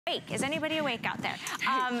awake? Is anybody awake out there?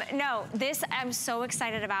 No, this I'm so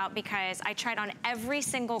excited about because I tried on every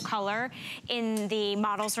single color in the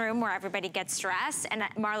models room where everybody gets dressed, and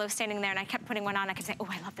Marla was standing there and I kept putting one on. I kept saying, oh,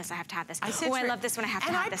 I love this, I have to have this. Oh, I love this one, I have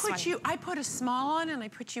to have this one. I put a small on and I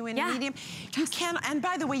put you in a medium. You can, and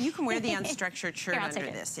by the way, you can wear the unstructured shirt under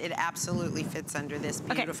this. It absolutely fits under this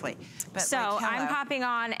beautifully. Okay. But so I'm popping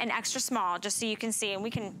on an extra small just so you can see, and we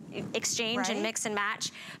can exchange and mix and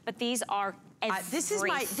match, but these are this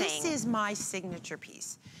is my signature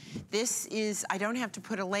piece. This is, I don't have to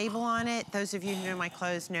put a label on it. Those of you who know my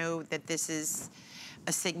clothes know that this is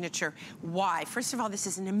a signature. Why? First of all, this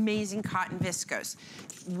is an amazing cotton viscose.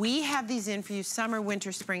 We have these in for you summer,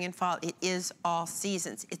 winter, spring, and fall. It is all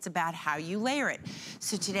seasons. It's about how you layer it.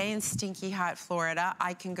 So today in stinky hot Florida,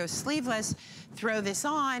 I can go sleeveless, throw this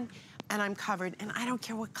on, and I'm covered. And I don't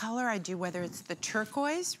care what color I do, whether it's the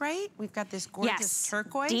turquoise, right? We've got this gorgeous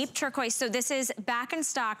turquoise. Deep turquoise. So this is back in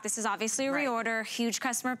stock. This is obviously a reorder, huge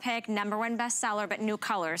customer pick, #1 bestseller, but new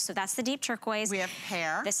colors. So that's the deep turquoise. We have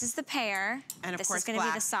pear. This is the pear. And of this course, is gonna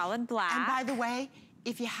be the solid black. And by the way,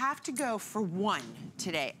 if you have to go for one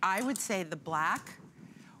today, I would say the black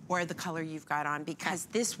or the color you've got on, because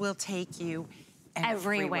this will take you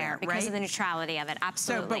everywhere because of the neutrality of it.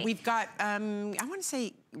 Absolutely. So, but we've got, I want to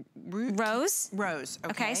say rose. Rose.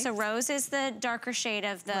 Okay. So rose is the darker shade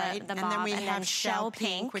of the mauve, and then we have shell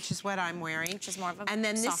pink, which is what I'm wearing, which is more of a and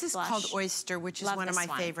then soft this is blush. called oyster, which is one of my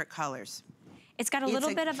favorite colors. It's got a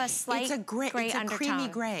little bit of a slight gray undertone. It's a creamy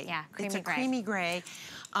gray. Yeah, creamy gray. It's a creamy gray.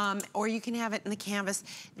 Or you can have it in the canvas.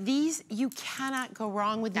 These, you cannot go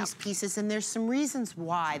wrong with these pieces, and there's some reasons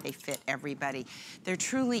why they fit everybody. There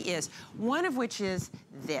truly is. One of which is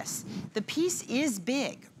this. The piece is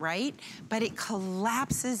big, right? But it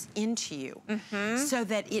collapses into you so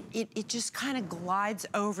that it just kind of glides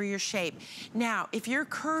over your shape. Now, if you're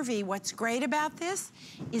curvy, what's great about this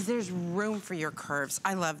is there's room for your curves.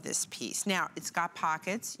 I love this piece. Now, it's got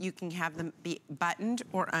pockets. You can have them be buttoned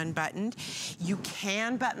or unbuttoned. You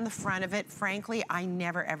can button the front of it. Frankly, I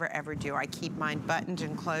never, ever, ever do. I keep mine buttoned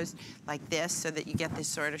and closed like this so that you get this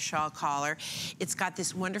sort of shawl collar. It's got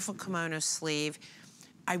this wonderful kimono sleeve.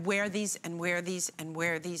 I wear these and wear these and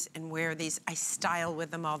wear these and wear these. I style with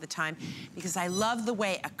them all the time because I love the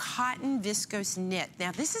way a cotton viscose knit.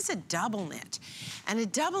 Now, this is a double knit, and a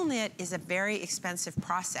double knit is a very expensive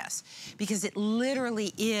process because it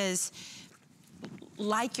literally is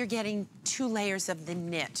like you're getting 2 layers of the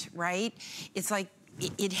knit, right? It's like,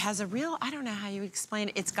 it has a real, I don't know how you explain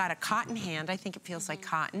it. It's got a cotton hand. I think it feels like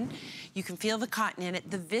cotton. You can feel the cotton in it.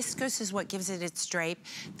 The viscose is what gives it its drape.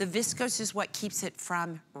 The viscose is what keeps it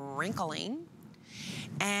from wrinkling.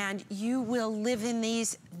 And you will live in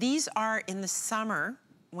these. These are in the summer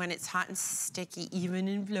when it's hot and sticky, even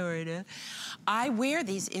in Florida. I wear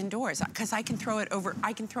these indoors because I can throw it over.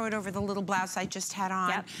 I can throw it over the little blouse I just had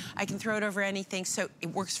on. I can throw it over anything, so it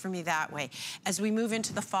works for me that way. As we move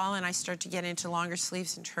into the fall and I start to get into longer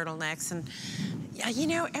sleeves and turtlenecks, and you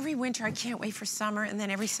know, every winter I can't wait for summer, and then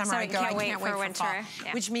every summer I go, I can't wait for winter.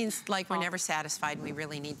 Fall, which means like we're never satisfied and we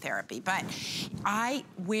really need therapy. But I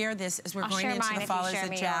wear this as we're going into the fall as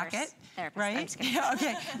a jacket. Right?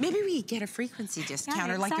 Okay, maybe we get a frequency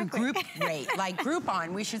discount or like a group rate, like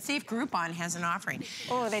Groupon. We should see if Groupon has an offering.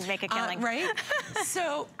 Oh, they'd make a killing. Right?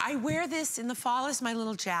 So I wear this in the fall as my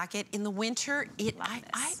little jacket. In the winter,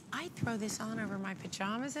 I throw this on over my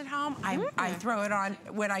pajamas at home. I throw it on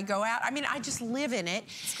when I go out. I mean, I just live in it.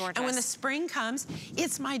 It's gorgeous. And when the spring comes,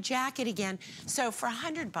 it's my jacket again. So for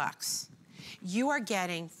 $100, you are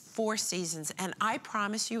getting 4 seasons, and I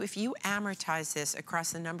promise you, if you amortize this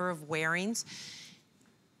across the number of wearings,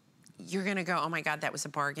 you're gonna go, oh my God, that was a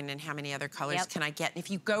bargain, and how many other colors can I get? And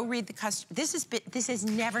if you go read the customer, this has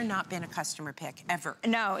never not been a customer pick, ever.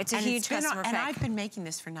 No, it's a huge customer pick. And I've been making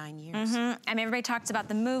this for 9 years. I mean, everybody talks about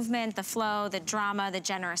the movement, the flow, the drama, the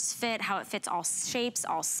generous fit, how it fits all shapes,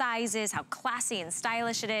 all sizes, how classy and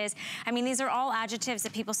stylish it is. I mean, these are all adjectives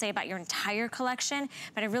that people say about your entire collection,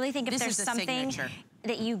 but I really think if there's something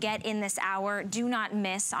that you get in this hour, do not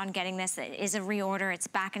miss on getting this. It is a reorder. It's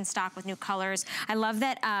back in stock with new colors. I love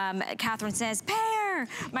that Catherine says, pear,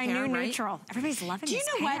 my new neutral. Everybody's loving this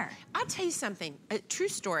pear. Do you know what? I'll tell you something, a true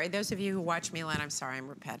story. Those of you who watch me a lot, I'm sorry I'm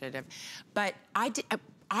repetitive, but I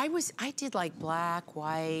did like black,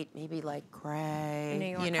 white, maybe like gray. New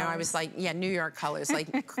York you know, colors. I was like, yeah, New York colors,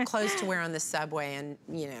 like clothes to wear on the subway and,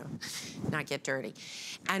 you know, not get dirty.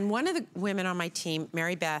 And one of the women on my team,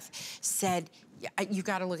 Mary Beth, said, you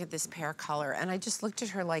got to look at this pear color. And I just looked at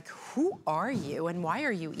her like, who are you? And why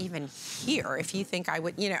are you even here? If you think I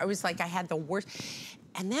would, you know, it was like I had the worst.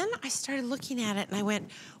 And then I started looking at it and I went,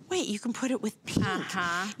 wait, you can put it with pink.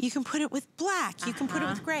 You can put it with black. You can put it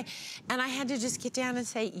with gray. And I had to just get down and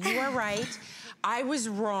say, you are right. I was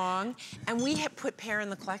wrong. And we had put pear in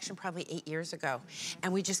the collection probably 8 years ago.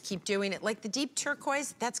 And we just keep doing it. Like the deep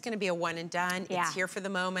turquoise, that's gonna be a one and done. Yeah. It's here for the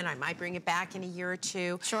moment. I might bring it back in a year or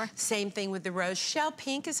two. Sure. Same thing with the rose. Shell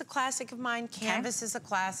pink is a classic of mine. Canvas is a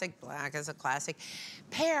classic. Black is a classic.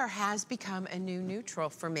 Pear has become a new neutral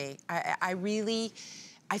for me.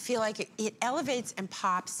 I feel like it elevates and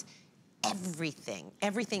pops everything.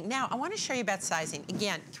 Now, I want to show you about sizing.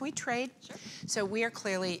 Again, can we trade? Sure. So we are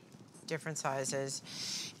clearly different sizes.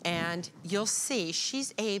 And you'll see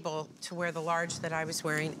she's able to wear the large that I was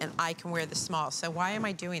wearing, and I can wear the small. So why am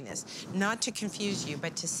I doing this? Not to confuse you,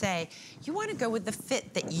 but to say, you want to go with the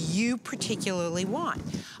fit that you particularly want.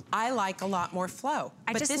 I like a lot more flow.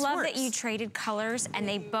 I just love that you traded colors and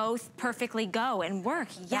they both perfectly go and work.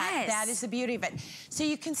 Yes. That is the beauty of it. So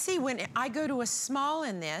you can see when I go to a small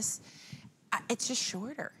in this, it's just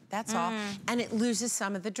shorter, that's all. And it loses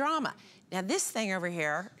some of the drama. Now this thing over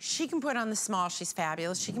here, she can put on the small, she's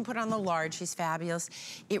fabulous. She can put on the large, she's fabulous.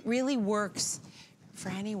 It really works for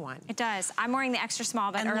anyone. It does. I'm wearing the extra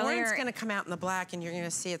small, but earlier... Lauren's gonna come out in the black and you're gonna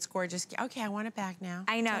see it's gorgeous. Okay, I want it back now.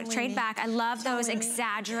 I know, trade back. I love those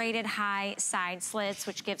exaggerated high side slits,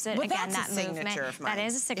 which gives it, again, that movement. Of mine. That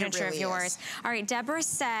is a signature of yours. All right, Deborah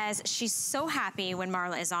says she's so happy when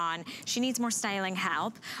Marla is on. She needs more styling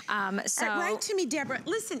help. Write to me, Deborah.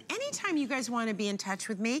 Listen, anytime you guys wanna be in touch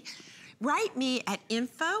with me, write me at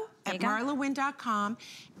info@MarlaWynne.com,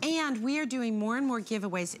 and we are doing more and more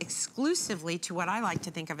giveaways exclusively to what I like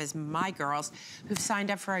to think of as my girls who've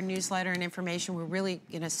signed up for our newsletter and information. We're really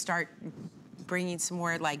gonna start bringing some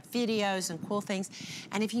more like videos and cool things.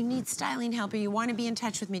 And if you need styling help or you want to be in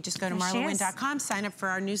touch with me, just go to MarlaWynne.com, sign up for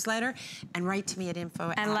our newsletter, and write to me at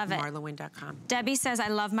info@MarlaWynne.com. Debbie says, I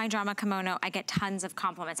love my drama kimono. I get tons of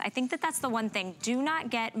compliments. I think that that's the one thing. Do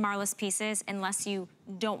not get Marla's pieces unless you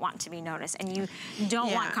don't want to be noticed and you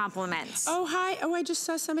don't want compliments. Oh, hi. Oh, I just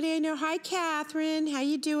saw somebody I know. Hi, Catherine. How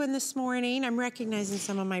you doing this morning? I'm recognizing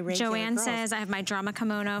some of my regular Joanne girls. Says, I have my drama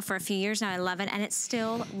kimono for a few years now. I love it, and it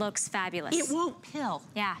still looks fabulous. It won't pill.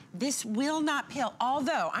 Yeah. This will not pill.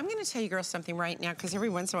 Although, I'm going to tell you girls something right now, because every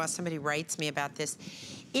once in a while somebody writes me about this.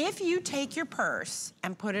 If you take your purse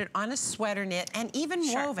and put it on a sweater knit, and even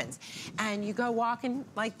wovens, and you go walking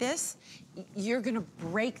like this, you're gonna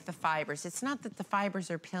break the fibers. It's not that the fibers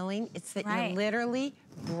are pilling, it's that you're literally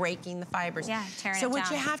breaking the fibers. Yeah, tearing it down. So what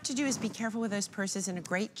you have to do is be careful with those purses, and a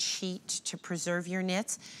great cheat to preserve your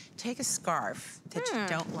knits. Take a scarf that you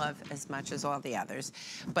don't love as much as all the others,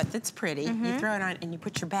 but that's pretty. You throw it on and you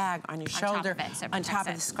put your bag on your shoulder, on top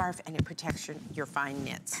of the scarf, and it protects your fine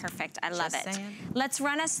knits. Perfect, I love it. Let's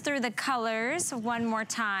run us through the colors one more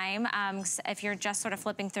time. If you're just sort of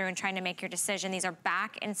flipping through and trying to make your decision, these are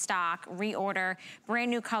back in stock, reorder,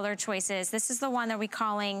 brand new color choices. This is the one that we're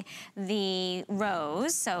calling the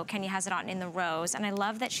rose. So Kenya has it on in the rose. And I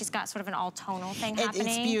love that she's got sort of an all tonal thing happening.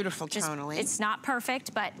 It's beautiful tonally. It's not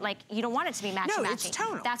perfect, but like you don't want it to be matchy-matchy. No, it's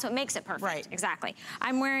tonal. That's what makes it perfect. Right. Exactly.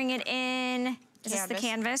 I'm wearing it in, is this the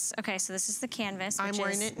canvas? Okay, so this is the canvas, which I'm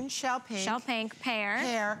wearing it in shell pink. Shell pink, pear.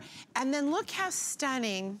 Pear. And then look how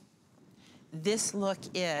stunning this look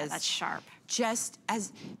is. Yeah, that's sharp. Just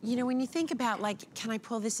as, you know, when you think about like, can I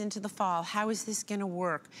pull this into the fall? How is this gonna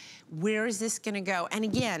work? Where is this gonna go? And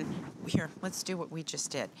again, here, let's do what we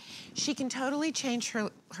just did. She can totally change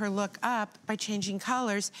her look up by changing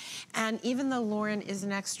colors. And even though Lauren is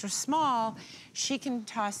an extra small, she can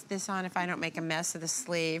toss this on if I don't make a mess of the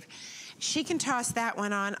sleeve. She can toss that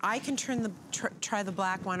one on. I can try the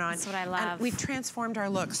black one on. That's what I love. And we've transformed our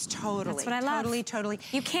looks totally. That's what I love. Totally.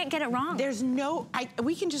 You can't get it wrong. There's no,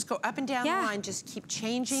 we can just go up and down the line, just keep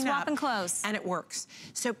changing up. Swapping clothes. And it works.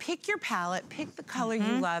 So pick your palette, pick the color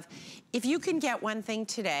you love. If you can get one thing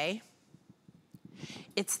today,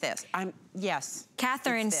 it's this. Yes.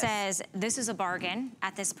 Catherine says this is a bargain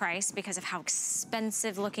at this price because of how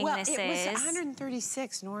expensive looking this is. Well, it was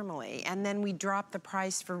 $136 normally, and then we dropped the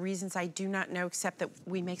price for reasons I do not know, except that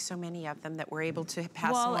we make so many of them that we're able to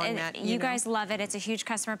pass along that. You guys love it. It's a huge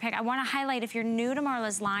customer pick. I want to highlight, if you're new to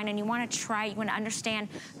Marla's line and you want to try, you want to understand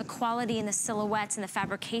the quality and the silhouettes and the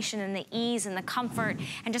fabrication and the ease and the comfort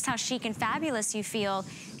and just how chic and fabulous you feel,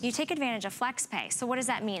 you take advantage of FlexPay. So what does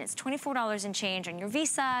that mean? It's $24 and change on your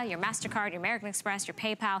Visa, your MasterCard, your American Express, your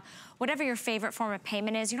PayPal, whatever your favorite form of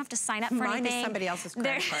payment is. You don't have to sign up for anything. Mine is somebody else's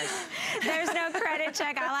credit card. There's no credit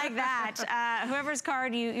check. I like that. Whoever's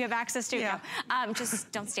card you have access to. Yeah. No.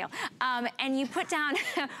 Just don't steal. And you put down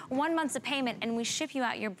 1 month's of payment, and we ship you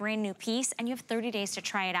out your brand new piece, and you have 30 days to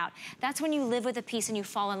try it out. That's when you live with a piece and you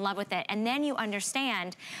fall in love with it. And then you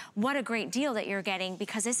understand what a great deal that you're getting,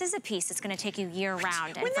 because this is a piece that's going to take you year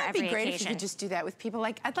round and for every occasion. Wouldn't that be great if you could just do that with people?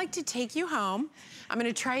 Like, I'd like to take you home. I'm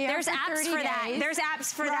going to try you out for 30 days. There's apps for that. There's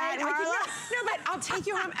apps for that, Marla. No, but I'll take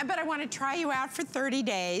you home, but I want to try you out for 30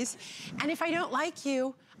 days. And if I don't like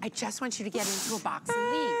you, I just want you to get into a box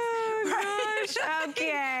and leave. Gosh,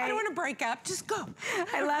 okay. I don't want to break up, just go.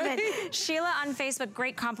 I love it. Sheila on Facebook,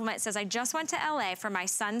 great compliment, says, I just went to LA for my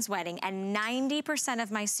son's wedding and 90% of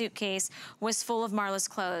my suitcase was full of Marla's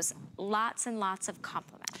clothes. Lots and lots of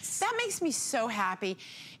compliments. That makes me so happy.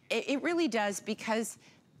 It really does, because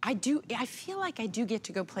I feel like I do get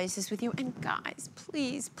to go places with you. And guys,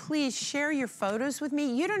 please, please share your photos with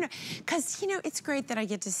me. You don't know, because, you know, it's great that I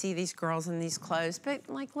get to see these girls in these clothes, but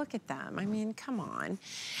like, look at them. I mean, come on.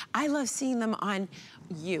 I love seeing them on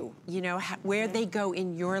you know, where they go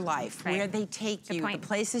in your life, where they take you, the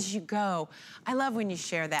places you go. I love when you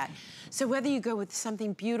share that. So whether you go with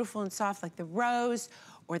something beautiful and soft like the rose,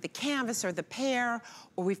 or the canvas, or the pear,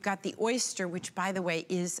 or we've got the oyster, which, by the way,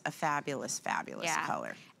 is a fabulous, fabulous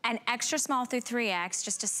color. And extra small through 3X,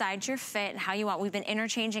 just decide your fit and how you want. We've been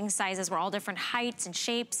interchanging sizes. We're all different heights and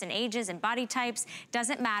shapes and ages and body types.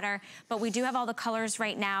 Doesn't matter, but we do have all the colors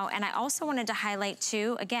right now. And I also wanted to highlight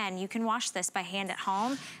too, again, you can wash this by hand at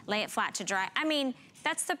home, lay it flat to dry. I mean,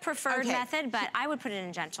 that's the preferred method, but I would put it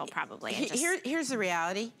in gentle probably. And just, here's the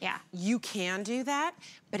reality. Yeah. You can do that,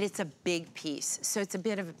 but it's a big piece. So it's a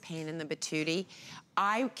bit of a pain in the patootie.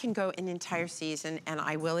 I can go an entire season, and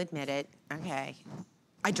I will admit it,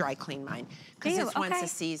 I dry clean mine, because it's once a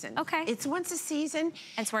season. Okay. It's once a season.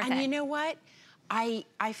 And it's worth it. And you know what? I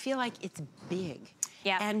feel like it's big.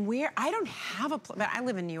 Yeah. And I don't have but I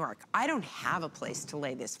live in New York. I don't have a place to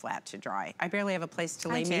lay this flat to dry. I barely have a place to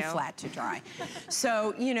lay me flat to dry.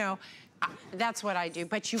 So, you know, that's what I do.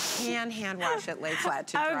 But you can hand wash it, lay flat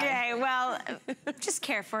to dry. Okay, well, just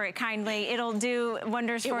care for it kindly. It'll do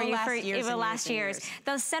wonders for you. It will last years.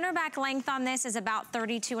 The center back length on this is about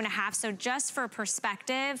 32.5. So just for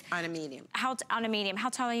perspective. On a medium. On a medium. How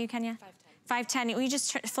tall are you, Kenya? 5'10". 5'10". Will you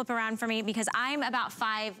just flip around for me? Because I'm about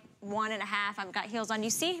 5'1.5". I've got heels on. You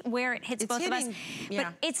see where it hits both of us? Yeah.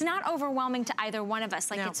 But it's not overwhelming to either one of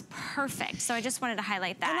us. Like, it's perfect. So I just wanted to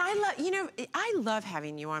highlight that. And I love, you know, I love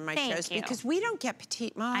having you on my shows because we don't get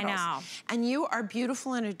petite models. I know. And you are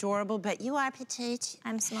beautiful and adorable, but you are petite.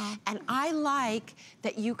 I'm small. And I like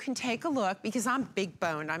that you can take a look, because I'm big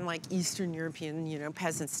boned. I'm like Eastern European, you know,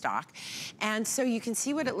 peasant stock. And so you can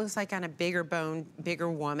see what it looks like on a bigger boned, bigger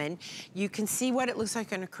woman. You can see what it looks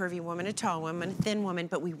like on a curvy woman, a tall woman, a thin woman,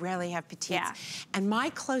 but we rarely have petites. Yeah. And my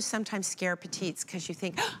clothes sometimes scare petites because you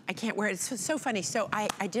think, oh, I can't wear it. It's so funny. So I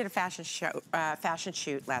did a fashion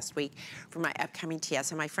shoot last week for my upcoming TS.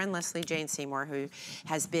 And my friend Leslie Jane Seymour, who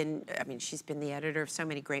has been, I mean, she's been the editor of so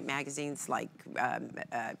many great magazines, like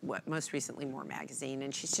most recently More Magazine.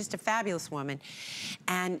 And she's just a fabulous woman.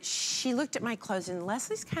 And she looked at my clothes, and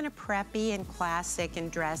Leslie's kind of preppy and classic and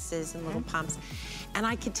dresses and little pumps. And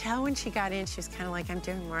I could tell when she got in, she was kind of like, I'm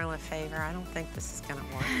doing Marla a favor. I don't think this is gonna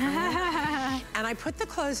work. And I put the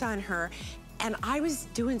clothes on her, and I was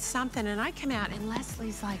doing something, and I come out, and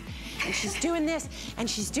Leslie's like, and she's doing this, and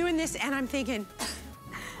she's doing this, and I'm thinking,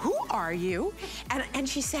 who are you? And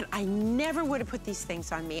she said, I never would have put these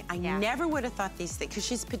things on me. I never would have thought these things, because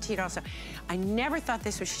she's petite also. I never thought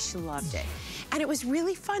this was, she loved it. And it was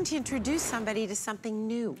really fun to introduce somebody to something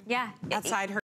new outside her